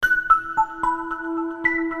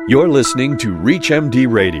You're listening to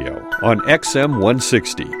ReachMD Radio on XM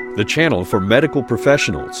 160, the channel for medical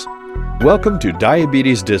professionals. Welcome to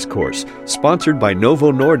Diabetes Discourse, sponsored by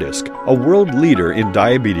Novo Nordisk, a world leader in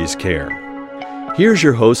diabetes care. Here's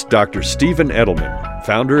your host, Dr. Stephen Edelman,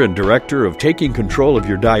 founder and director of Taking Control of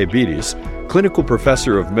Your Diabetes, clinical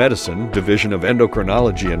professor of medicine, Division of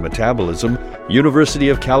Endocrinology and Metabolism, University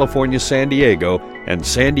of California, San Diego, and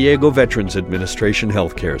San Diego Veterans Administration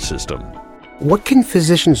Healthcare System. What can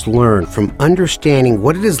physicians learn from understanding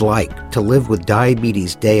what it is like to live with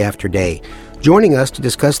diabetes day after day? Joining us to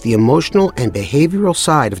discuss the emotional and behavioral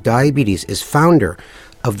side of diabetes is founder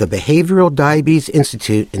of the Behavioral Diabetes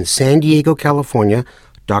Institute in San Diego, California,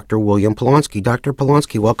 Dr. William Polonsky. Dr.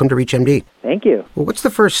 Polonsky, welcome to ReachMD. Thank you. Well, what's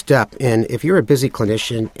the first step? And if you're a busy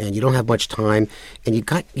clinician and you don't have much time, and you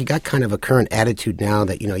got kind of a current attitude now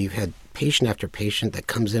that you've had patient after patient that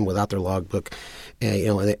comes in without their logbook,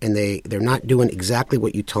 and they're not doing exactly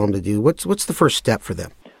what you tell them to do. What's the first step for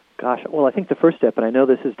them? Gosh, well, I think the first step, and I know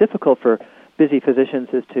this is difficult for busy physicians,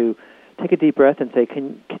 is to take a deep breath and say,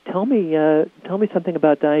 tell me something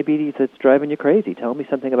about diabetes that's driving you crazy. Tell me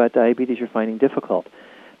something about diabetes you're finding difficult.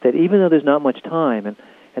 That even though there's not much time, and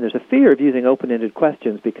there's a fear of using open-ended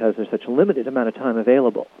questions because there's such a limited amount of time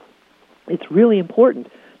available, it's really important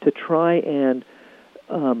to try and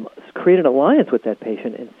create an alliance with that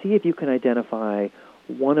patient and see if you can identify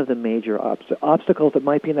one of the major obstacles that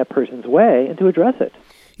might be in that person's way and to address it.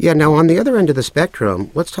 Yeah, now on the other end of the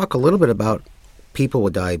spectrum, let's talk a little bit about people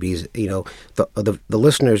with diabetes. The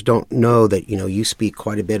listeners don't know that, you speak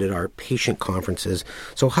quite a bit at our patient conferences.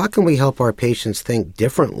 So how can we help our patients think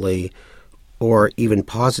differently or even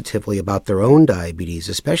positively about their own diabetes,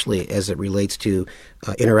 especially as it relates to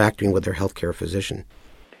interacting with their healthcare physician?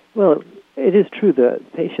 Well, it is true that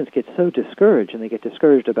patients get so discouraged, and they get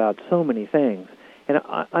discouraged about so many things. And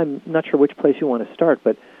I'm not sure which place you want to start,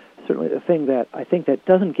 but certainly the thing that I think that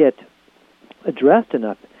doesn't get addressed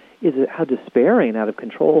enough is how despairing and out of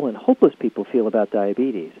control and hopeless people feel about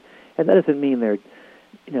diabetes. And that doesn't mean they're,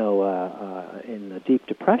 in a deep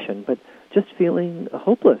depression, but just feeling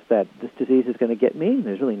hopeless that this disease is going to get me, and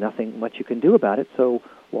there's really nothing much you can do about it, so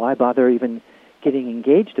why bother even getting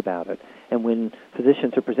engaged about it? And when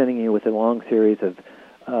physicians are presenting you with a long series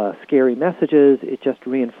of scary messages, it just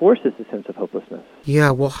reinforces the sense of hopelessness.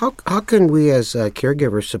 Yeah, well, how can we as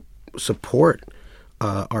caregivers support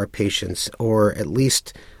our patients, or at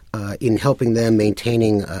least in helping them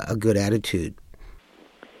maintaining a good attitude?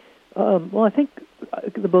 Well, I think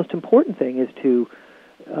the most important thing is to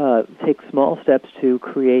take small steps to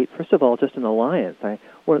create, first of all, just an alliance.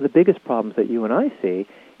 One of the biggest problems that you and I see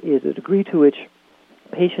is the degree to which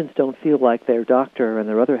patients don't feel like their doctor and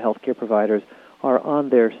their other healthcare providers are on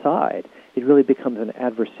their side. It really becomes an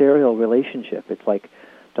adversarial relationship. It's like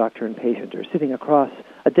doctor and patient are sitting across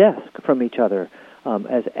a desk from each other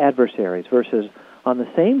as adversaries versus on the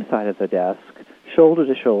same side of the desk, shoulder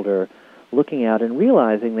to shoulder, looking out and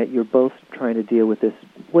realizing that you're both trying to deal with this,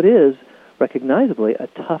 what is recognizably a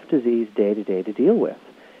tough disease day to day to deal with.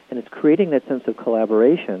 And it's creating that sense of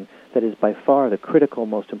collaboration that is by far the critical,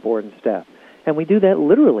 most important step. And we do that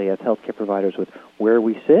literally as healthcare providers with where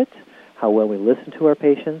we sit, how well we listen to our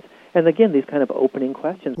patients, and again, these kind of opening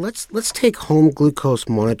questions. Let's take home glucose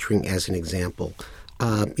monitoring as an example.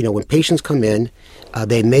 When patients come in,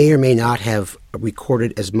 they may or may not have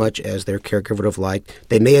recorded as much as their caregiver would have liked.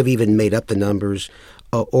 They may have even made up the numbers,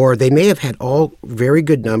 or they may have had all very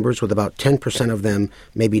good numbers with about 10% of them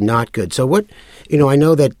maybe not good. So I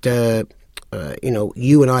know that,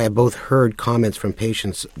 you and I have both heard comments from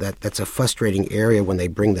patients that that's a frustrating area when they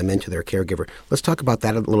bring them into their caregiver. Let's talk about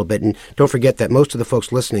that a little bit. And don't forget that most of the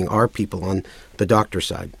folks listening are people on the doctor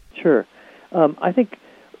side. Sure. I think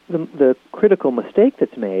the critical mistake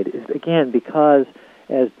that's made is, again, because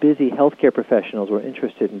as busy healthcare professionals we're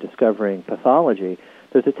interested in discovering pathology,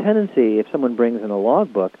 there's a tendency, if someone brings in a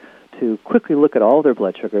logbook, to quickly look at all their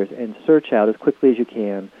blood sugars and search out as quickly as you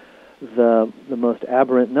can the most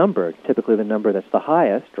aberrant number, typically the number that's the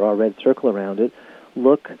highest, draw a red circle around it,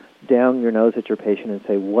 look down your nose at your patient and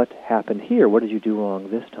say, what happened here? What did you do wrong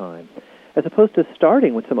this time? As opposed to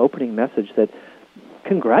starting with some opening message that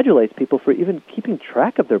congratulates people for even keeping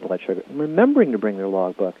track of their blood sugar and remembering to bring their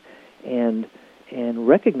logbook and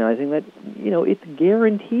recognizing that, it's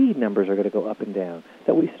guaranteed numbers are going to go up and down,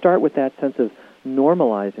 that we start with that sense of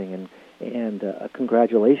normalizing and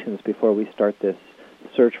congratulations before we start this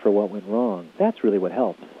search for what went wrong. That's really what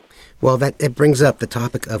helps. Well, it brings up the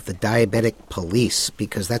topic of the diabetic police,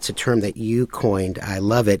 because that's a term that you coined. I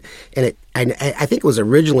love it. And I think it was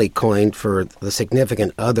originally coined for the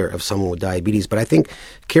significant other of someone with diabetes, but I think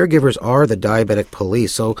caregivers are the diabetic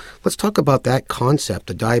police. So let's talk about that concept,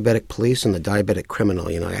 the diabetic police and the diabetic criminal.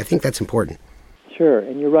 I think that's important. Sure,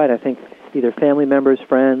 and you're right. I think either family members,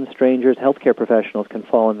 friends, strangers, healthcare professionals can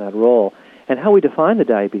fall in that role. And how we define the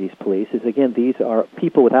diabetes police is, again, these are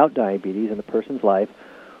people without diabetes in a person's life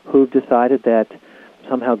who've decided that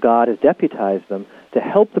somehow God has deputized them to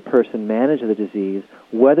help the person manage the disease,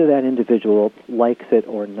 whether that individual likes it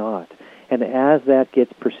or not. And as that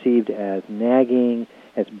gets perceived as nagging,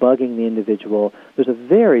 as bugging the individual, there's a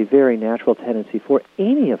very, very natural tendency for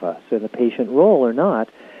any of us, in the patient role or not,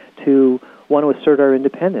 to want to assert our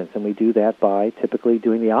independence. And we do that by typically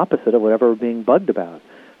doing the opposite of whatever we're being bugged about.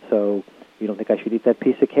 So, you don't think I should eat that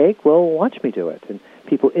piece of cake? Well, watch me do it. And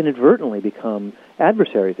people inadvertently become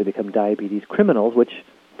adversaries. They become diabetes criminals, which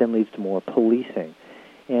then leads to more policing.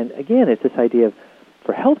 And again, it's this idea of,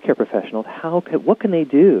 for healthcare professionals, what can they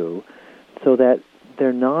do so that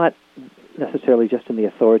they're not necessarily just in the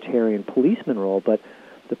authoritarian policeman role, but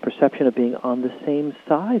the perception of being on the same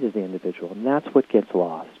side as the individual. And that's what gets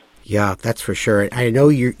lost. Yeah, that's for sure. I know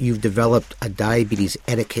you've developed a diabetes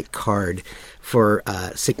etiquette card for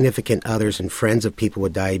significant others and friends of people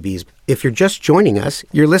with diabetes. If you're just joining us,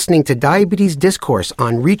 you're listening to Diabetes Discourse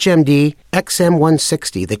on ReachMD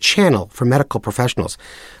XM160, the channel for medical professionals.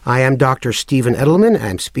 I am Dr. Stephen Edelman.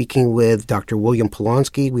 I'm speaking with Dr. William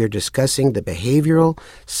Polonsky. We are discussing the behavioral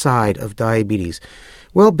side of diabetes.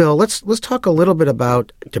 Well, Bill, let's talk a little bit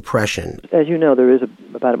about depression. As you know, there is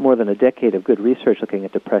about more than a decade of good research looking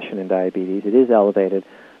at depression and diabetes. It is elevated.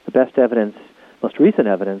 The best evidence, most recent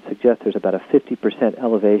evidence, suggests there's about a 50%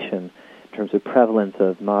 elevation in terms of prevalence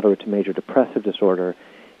of moderate to major depressive disorder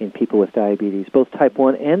in people with diabetes, both type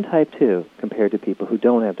 1 and type 2, compared to people who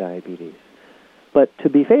don't have diabetes. But to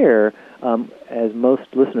be fair, as most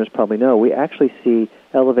listeners probably know, we actually see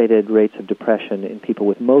elevated rates of depression in people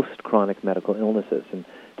with most chronic medical illnesses, and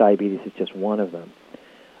diabetes is just one of them.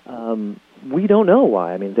 We don't know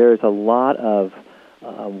why. I mean, there's a lot of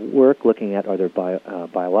work looking at, are there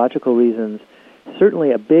biological reasons?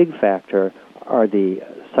 Certainly a big factor are the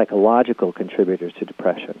psychological contributors to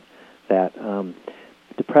depression. That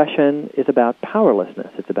depression is about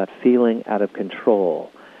powerlessness. It's about feeling out of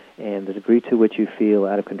control. And the degree to which you feel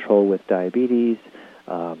out of control with diabetes,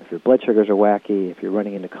 if your blood sugars are wacky, if you're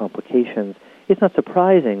running into complications, it's not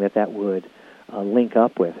surprising that would link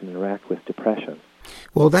up with and interact with depression.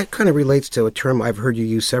 Well, that kind of relates to a term I've heard you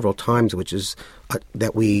use several times, which is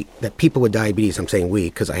that people with diabetes, I'm saying we,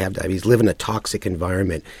 because I have diabetes, live in a toxic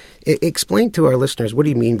environment. Explain to our listeners, what do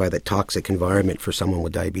you mean by the toxic environment for someone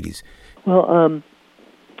with diabetes? Well,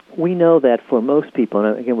 we know that for most people,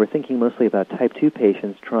 and again, we're thinking mostly about type 2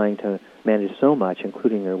 patients trying to manage so much,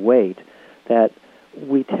 including their weight, that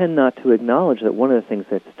we tend not to acknowledge that one of the things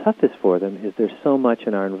that's toughest for them is there's so much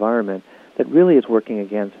in our environment that really is working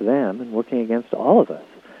against them and working against all of us.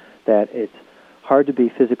 That it's hard to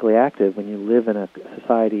be physically active when you live in a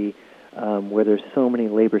society where there's so many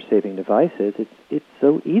labor-saving devices. It's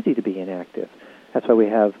so easy to be inactive. That's why we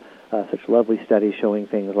have such lovely studies showing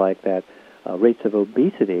things like that. Rates of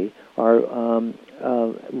obesity are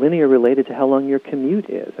linear related to how long your commute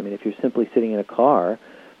is. I mean, if you're simply sitting in a car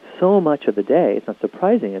so much of the day, it's not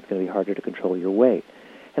surprising it's going to be harder to control your weight.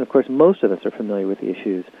 And, of course, most of us are familiar with the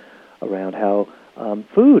issues around how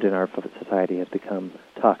food in our society has become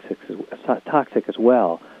toxic as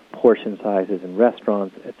well, portion sizes in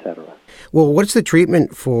restaurants, etc. Well, what's the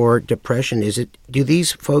treatment for depression? Do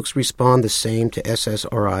these folks respond the same to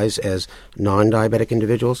SSRIs as non-diabetic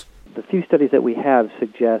individuals? The few studies that we have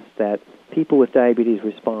suggest that people with diabetes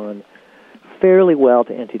respond fairly well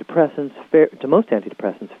to antidepressants, to most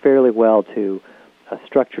antidepressants, fairly well to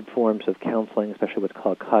structured forms of counseling, especially what's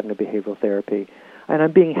called cognitive behavioral therapy. And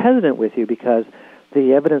I'm being hesitant with you because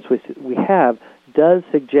the evidence we have does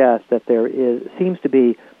suggest that seems to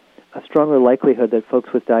be a stronger likelihood that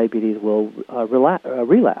folks with diabetes will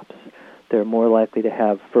relapse. They're more likely to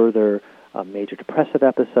have further major depressive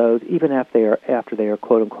episodes, even after they are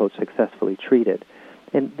quote-unquote successfully treated.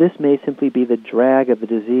 And this may simply be the drag of the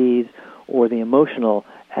disease or the emotional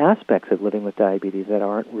aspects of living with diabetes that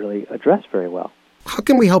aren't really addressed very well. How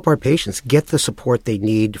can we help our patients get the support they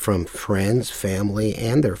need from friends, family,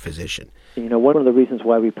 and their physician? You know, one of the reasons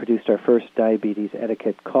why we produced our first diabetes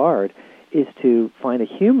etiquette card is to find a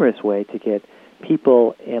humorous way to get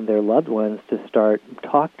people and their loved ones to start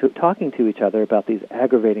talking to each other about these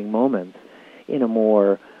aggravating moments in a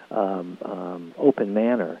more open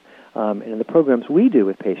manner. And in the programs we do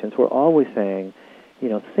with patients, we're always saying,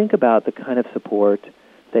 think about the kind of support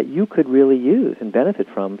that you could really use and benefit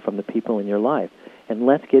from the people in your life. And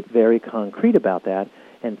let's get very concrete about that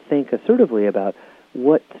and think assertively about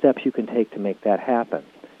what steps you can take to make that happen.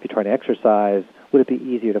 If you're trying to exercise, would it be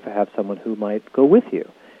easier to have someone who might go with you?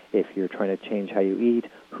 If you're trying to change how you eat,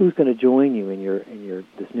 who's going to join you in your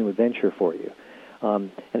this new adventure for you?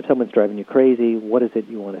 And if someone's driving you crazy, what is it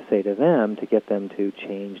you want to say to them to get them to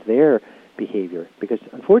change their behavior? Because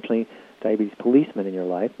unfortunately, diabetes policemen in your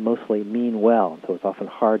life mostly mean well, so it's often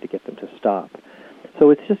hard to get them to stop. So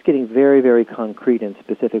it's just getting very, very concrete and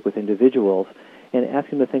specific with individuals and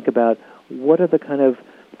asking them to think about what are the kind of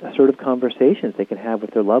assertive conversations they can have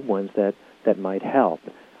with their loved ones that might help.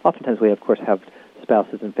 Oftentimes we, of course, have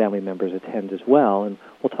spouses and family members attend as well, and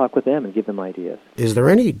we'll talk with them and give them ideas. Is there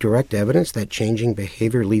any direct evidence that changing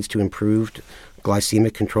behavior leads to improved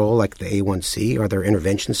glycemic control, like the A1C? Are there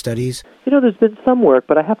intervention studies? There's been some work,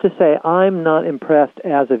 but I have to say I'm not impressed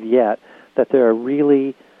as of yet that there are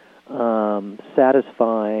really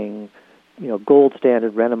satisfying, gold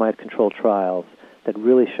standard randomized controlled trials that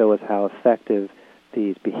really show us how effective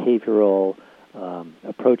these behavioral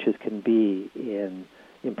approaches can be in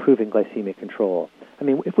improving glycemic control. I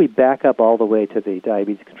mean, if we back up all the way to the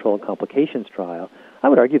diabetes control and complications trial, I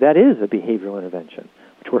would argue that is a behavioral intervention,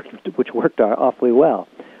 which worked awfully well.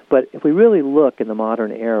 But if we really look in the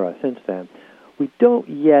modern era since then, we don't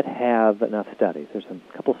yet have enough studies. There's a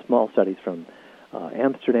couple small studies from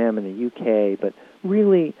Amsterdam and the UK, but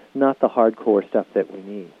really not the hardcore stuff that we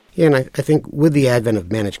need. Yeah, and I think with the advent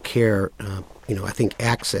of managed care, I think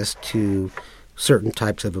access to certain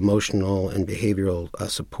types of emotional and behavioral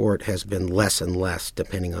support has been less and less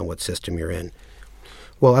depending on what system you're in.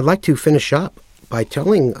 Well, I'd like to finish up by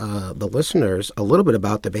telling the listeners a little bit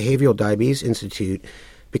about the Behavioral Diabetes Institute,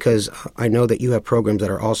 because I know that you have programs that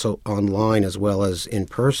are also online as well as in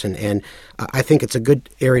person, and I think it's a good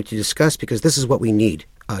area to discuss because this is what we need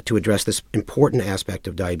to address this important aspect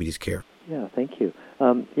of diabetes care. Yeah, thank you.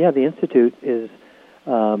 The Institute is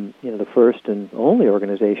the first and only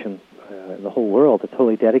organization in the whole world that's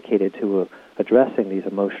totally dedicated to addressing these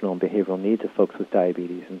emotional and behavioral needs of folks with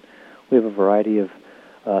diabetes. And we have a variety of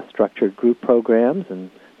structured group programs,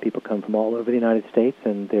 and people come from all over the United States,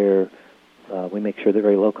 and we make sure they're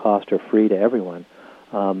very low cost or free to everyone.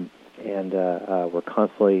 We're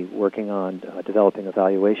constantly working on developing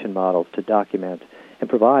evaluation models to document and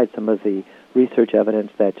provide some of the research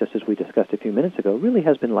evidence that, just as we discussed a few minutes ago, really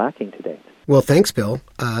has been lacking to date. Well, thanks, Bill.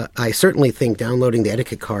 I certainly think downloading the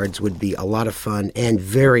etiquette cards would be a lot of fun and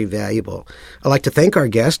very valuable. I'd like to thank our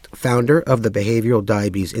guest, founder of the Behavioral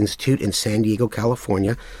Diabetes Institute in San Diego,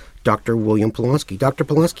 California, Dr. William Polonsky. Dr.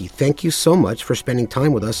 Polonsky, thank you so much for spending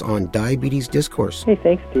time with us on Diabetes Discourse. Hey,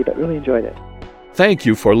 thanks, Steve. I really enjoyed it. Thank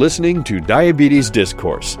you for listening to Diabetes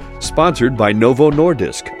Discourse, sponsored by Novo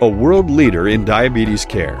Nordisk, a world leader in diabetes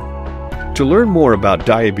care. To learn more about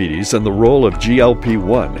diabetes and the role of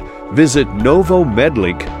GLP-1, visit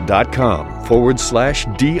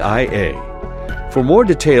novomedlink.com/DIA. For more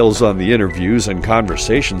details on the interviews and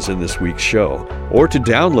conversations in this week's show, or to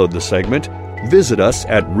download the segment, visit us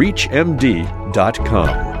at reachmd.com.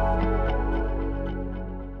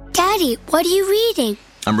 Daddy, what are you reading?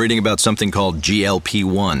 I'm reading about something called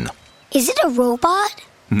GLP-1. Is it a robot?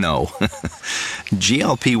 No.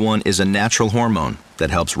 GLP-1 is a natural hormone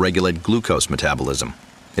that helps regulate glucose metabolism.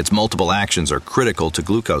 Its multiple actions are critical to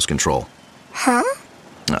glucose control. Huh?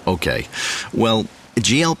 Okay. Well,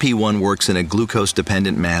 GLP-1 works in a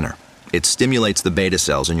glucose-dependent manner. It stimulates the beta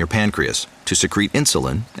cells in your pancreas to secrete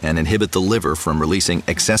insulin and inhibit the liver from releasing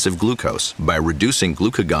excessive glucose by reducing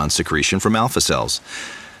glucagon secretion from alpha cells.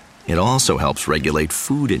 It also helps regulate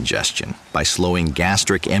food ingestion by slowing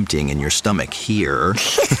gastric emptying in your stomach here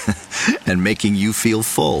and making you feel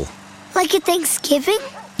full. Like at Thanksgiving?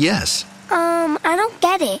 Yes. I don't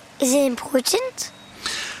get it. Is it important?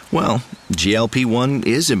 Well, GLP-1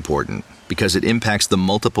 is important because it impacts the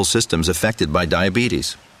multiple systems affected by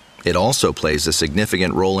diabetes. It also plays a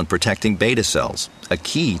significant role in protecting beta cells, a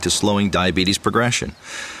key to slowing diabetes progression.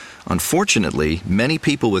 Unfortunately, many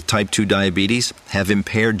people with type 2 diabetes have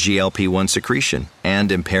impaired GLP-1 secretion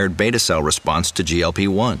and impaired beta cell response to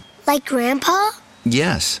GLP-1. Like Grandpa?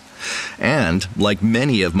 Yes, and like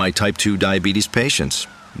many of my type 2 diabetes patients.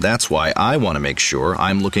 That's why I want to make sure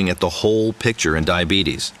I'm looking at the whole picture in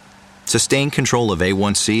diabetes. Sustained control of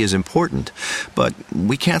A1C is important, but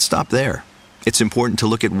we can't stop there. It's important to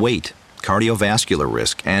look at weight, cardiovascular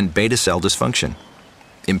risk, and beta cell dysfunction.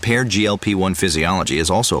 Impaired GLP-1 physiology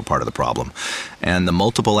is also a part of the problem, and the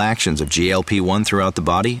multiple actions of GLP-1 throughout the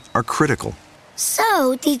body are critical.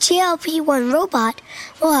 So, the GLP-1 robot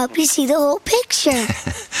will help you see the whole picture.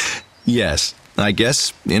 Yes, I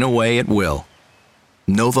guess, in a way, it will.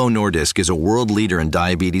 Novo Nordisk is a world leader in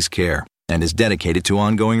diabetes care and is dedicated to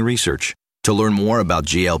ongoing research. To learn more about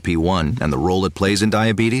GLP-1 and the role it plays in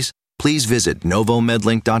diabetes, please visit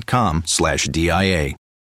novomedlink.com/DIA.